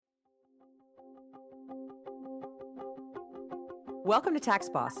Welcome to Tax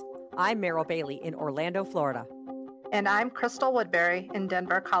Boss. I'm Meryl Bailey in Orlando, Florida. And I'm Crystal Woodbury in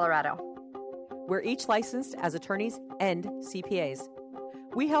Denver, Colorado. We're each licensed as attorneys and CPAs.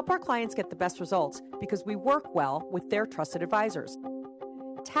 We help our clients get the best results because we work well with their trusted advisors.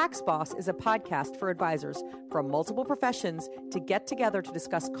 Tax Boss is a podcast for advisors from multiple professions to get together to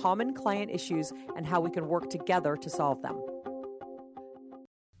discuss common client issues and how we can work together to solve them.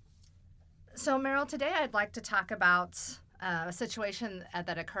 So, Meryl, today I'd like to talk about a situation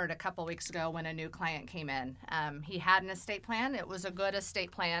that occurred a couple weeks ago when a new client came in. He had an estate plan. It was a good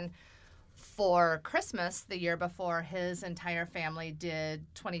estate plan for Christmas the year before. His entire family did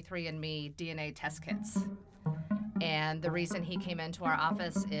 23andMe DNA test kits. And the reason he came into our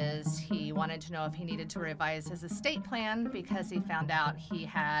office is he wanted to know if he needed to revise his estate plan because he found out he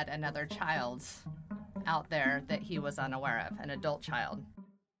had another child out there that he was unaware of, an adult child.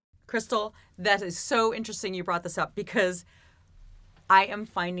 Crystal, that is so interesting you brought this up because I am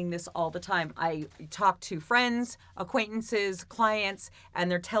finding this all the time. I talk to friends, acquaintances, clients, and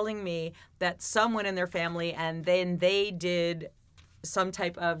they're telling me that someone in their family and then they did some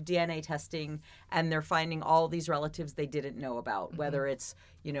type of DNA testing and they're finding all these relatives they didn't know about, whether it's,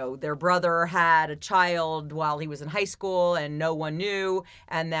 their brother had a child while he was in high school and no one knew,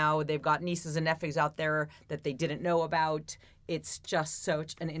 and now they've got nieces and nephews out there that they didn't know about. It's just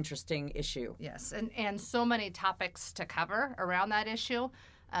such an interesting issue. Yes, and so many topics to cover around that issue,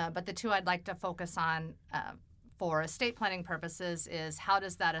 but the two I'd like to focus on for estate planning purposes is how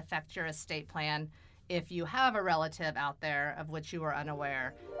does that affect your estate plan if you have a relative out there of which you are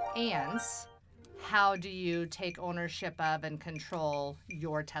unaware, and how do you take ownership of and control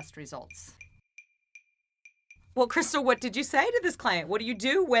your test results? Well, Crystal, what did you say to this client? What do you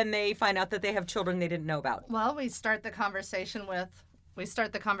do when they find out that they have children they didn't know about? Well, we start the conversation with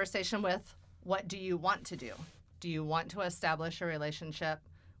what do you want to do? Do you want to establish a relationship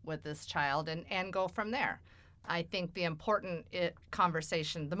with this child and go from there? I think the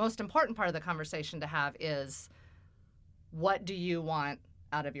most important part of the conversation to have is what do you want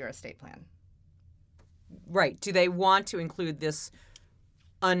out of your estate plan? Right. Do they want to include this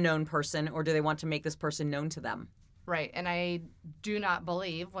unknown person, or do they want to make this person known to them? Right. And I do not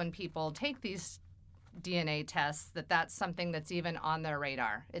believe when people take these DNA tests that that's something that's even on their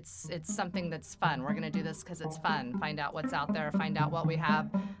radar. It's something that's fun. We're going to do this because it's fun. Find out what's out there. Find out what we have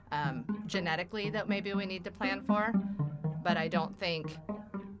genetically that maybe we need to plan for. But I don't think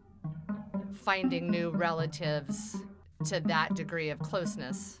finding new relatives to that degree of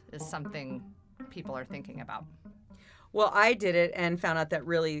closeness is something people are thinking about. Well, I did it and found out that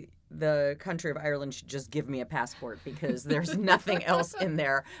really the country of Ireland should just give me a passport because there's nothing else in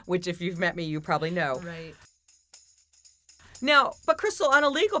there, which if you've met me, you probably know. Right. Now, but Crystal, on a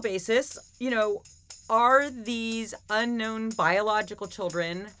legal basis, are these unknown biological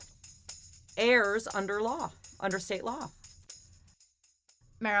children heirs under state law?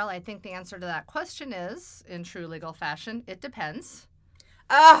 Meryl, I think the answer to that question is, in true legal fashion, it depends.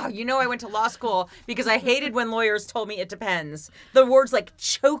 I went to law school because I hated when lawyers told me it depends. The words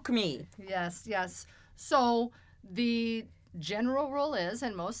choke me. Yes. So the general rule is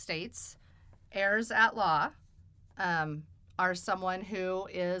in most states, heirs at law are someone who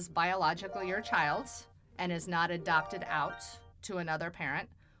is biologically your child and is not adopted out to another parent,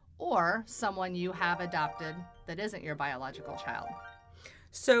 or someone you have adopted that isn't your biological child.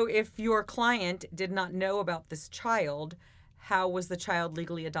 So if your client did not know about this child, how was the child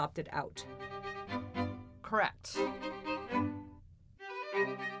legally adopted out? Correct.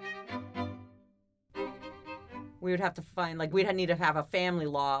 We would have to find, we'd need to have a family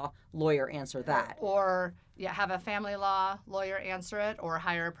law lawyer answer that. Or have a family law lawyer answer it, or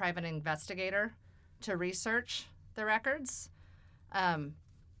hire a private investigator to research the records.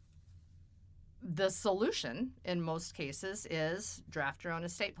 The solution in most cases is draft your own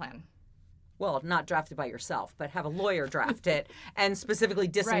estate plan. Well, not drafted by yourself, but have a lawyer draft it and specifically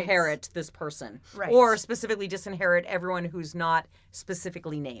disinherit this person. Right. Or specifically disinherit everyone who's not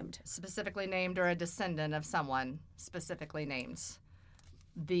specifically named. Specifically named, or a descendant of someone specifically named.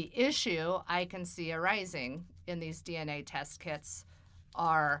 The issue I can see arising in these DNA test kits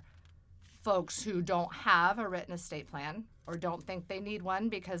are folks who don't have a written estate plan or don't think they need one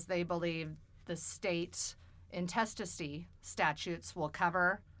because they believe the state intestacy statutes will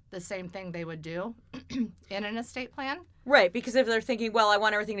cover the same thing they would do in an estate plan. Right, because if they're thinking, well, I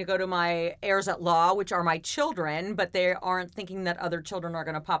want everything to go to my heirs at law, which are my children, but they aren't thinking that other children are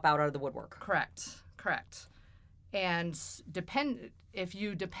going to pop out of the woodwork. Correct. And if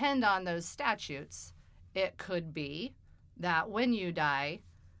you depend on those statutes, it could be that when you die,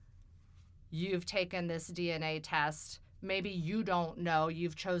 you've taken this DNA test maybe you don't know,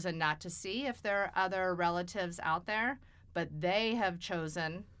 you've chosen not to see if there are other relatives out there, but they have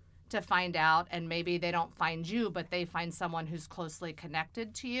chosen to find out, and maybe they don't find you, but they find someone who's closely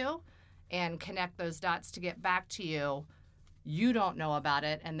connected to you and connect those dots to get back to you. You don't know about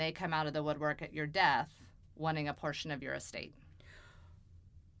it, and they come out of the woodwork at your death wanting a portion of your estate.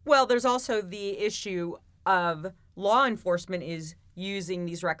 Well, there's also the issue of law enforcement is using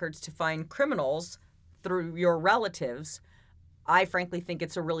these records to find criminals through your relatives. I frankly think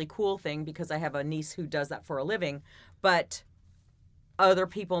it's a really cool thing because I have a niece who does that for a living, but other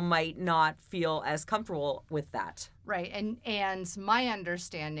people might not feel as comfortable with that. Right. And my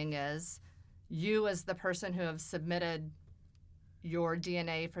understanding is you, as the person who have submitted your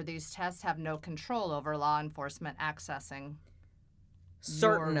DNA for these tests, have no control over law enforcement accessing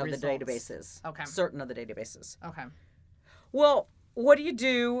Certain your of the results. databases. Okay. Certain of the databases. Okay. Well, what do you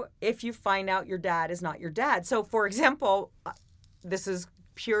do if you find out your dad is not your dad? So, for example, this is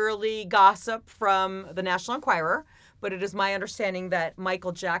purely gossip from the National Enquirer, but it is my understanding that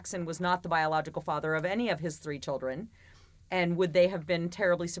Michael Jackson was not the biological father of any of his 3 children. And would they have been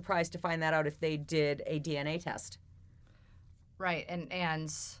terribly surprised to find that out if they did a DNA test? Right.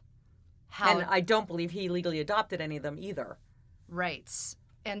 And how... And I don't believe he legally adopted any of them either. Right.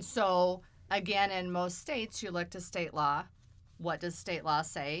 And so, again, in most states, you look to state law. What does state law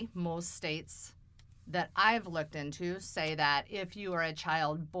say? Most states that I've looked into say that if you are a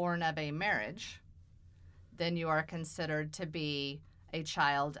child born of a marriage, then you are considered to be a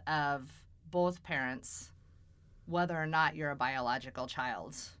child of both parents, whether or not you're a biological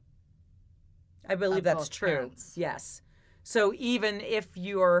child. I believe Of that's both true. parents. Yes. So even if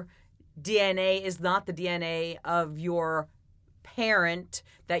your DNA is not the DNA of your parent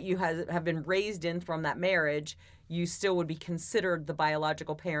that you have been raised in from that marriage, you still would be considered the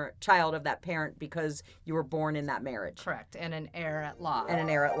biological child of that parent because you were born in that marriage. Correct. And an heir at law. And an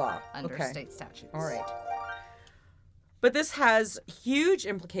heir at law. Under Okay. state statutes. All right. But this has huge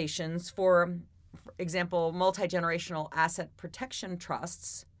implications for example, multi-generational asset protection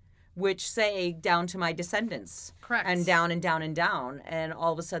trusts, which say down to my descendants. Correct. And down and down and down. And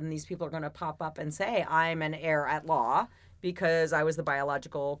all of a sudden these people are going to pop up and say, I'm an heir at law because I was the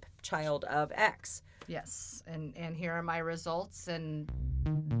biological child of X. Yes, and here are my results, and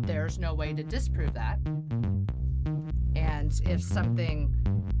there's no way to disprove that. And if something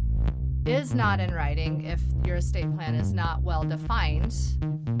is not in writing, if your estate plan is not well defined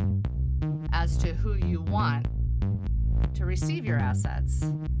as to who you want to receive your assets,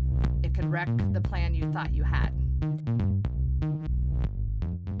 it could wreck the plan you thought you had.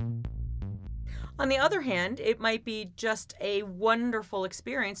 On the other hand, it might be just a wonderful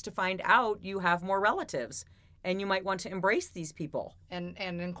experience to find out you have more relatives, and you might want to embrace these people. And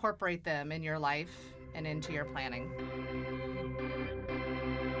incorporate them in your life and into your planning.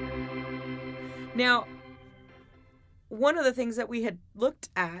 Now, one of the things that we had looked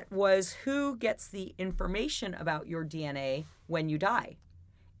at was who gets the information about your DNA when you die.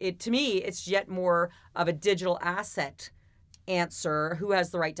 To me, it's yet more of a digital asset answer. Who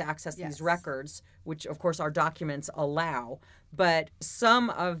has the right to access Yes. these records, which of course our documents allow. But some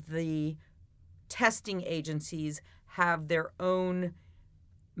of the testing agencies have their own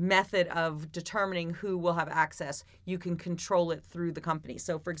method of determining who will have access. You can control it through the company.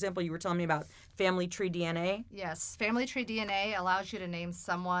 So for example, you were telling me about Family Tree DNA. Yes, Family Tree DNA allows you to name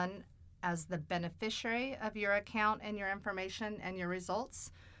someone as the beneficiary of your account and your information and your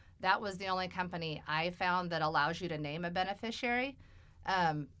results. That was the only company I found that allows you to name a beneficiary.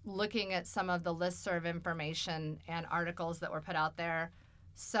 Looking at some of the listserv information and articles that were put out there,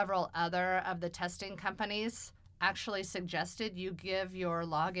 several other of the testing companies actually suggested you give your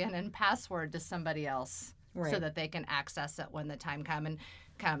login and password to somebody else so that they can access it when the time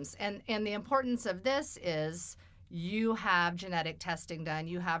comes. And the importance of this is you have genetic testing done,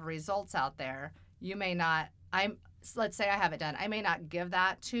 you have results out there. You may not, let's say I have it done, I may not give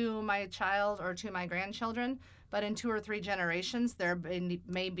that to my child or to my grandchildren, but in 2 or 3 generations, there may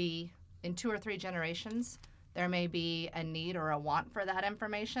be a need or a want for that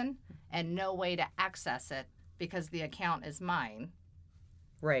information and no way to access it because the account is mine.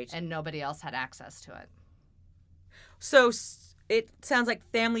 Right. And nobody else had access to it. So it sounds like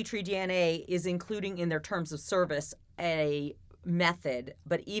Family Tree DNA is including in their terms of service a method,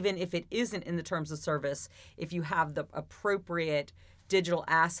 but even if it isn't in the terms of service, if you have the appropriate digital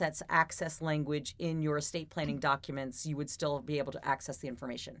assets access language in your estate planning documents, you would still be able to access the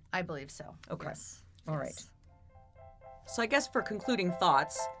information. I believe so. Okay. Yes. All right. So I guess for concluding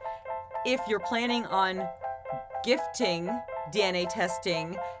thoughts, if you're planning on gifting DNA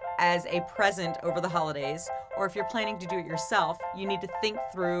testing as a present over the holidays, or if you're planning to do it yourself, you need to think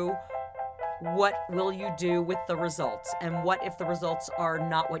through what will you do with the results, and what if the results are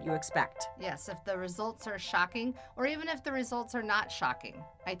not what you expect. Yes, if the results are shocking, or even if the results are not shocking.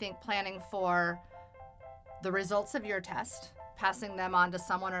 I think planning for the results of your test, passing them on to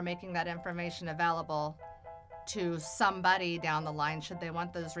someone, or making that information available to somebody down the line should they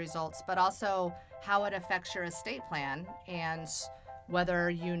want those results, but also how it affects your estate plan and whether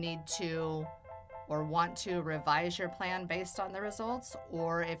you need to or want to revise your plan based on the results,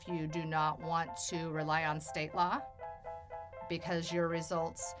 or if you do not want to rely on state law, because your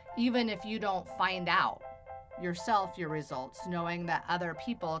results, even if you don't find out yourself your results, knowing that other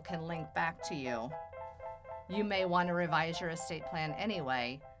people can link back to you, you may want to revise your estate plan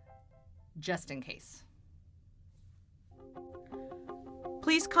anyway, just in case.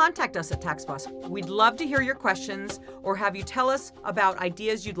 Please contact us at TaxBoss. We'd love to hear your questions or have you tell us about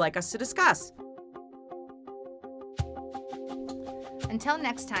ideas you'd like us to discuss. Until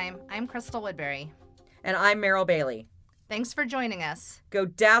next time, I'm Crystal Woodbury. And I'm Meryl Bailey. Thanks for joining us. Go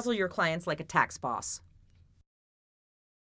dazzle your clients like a tax boss.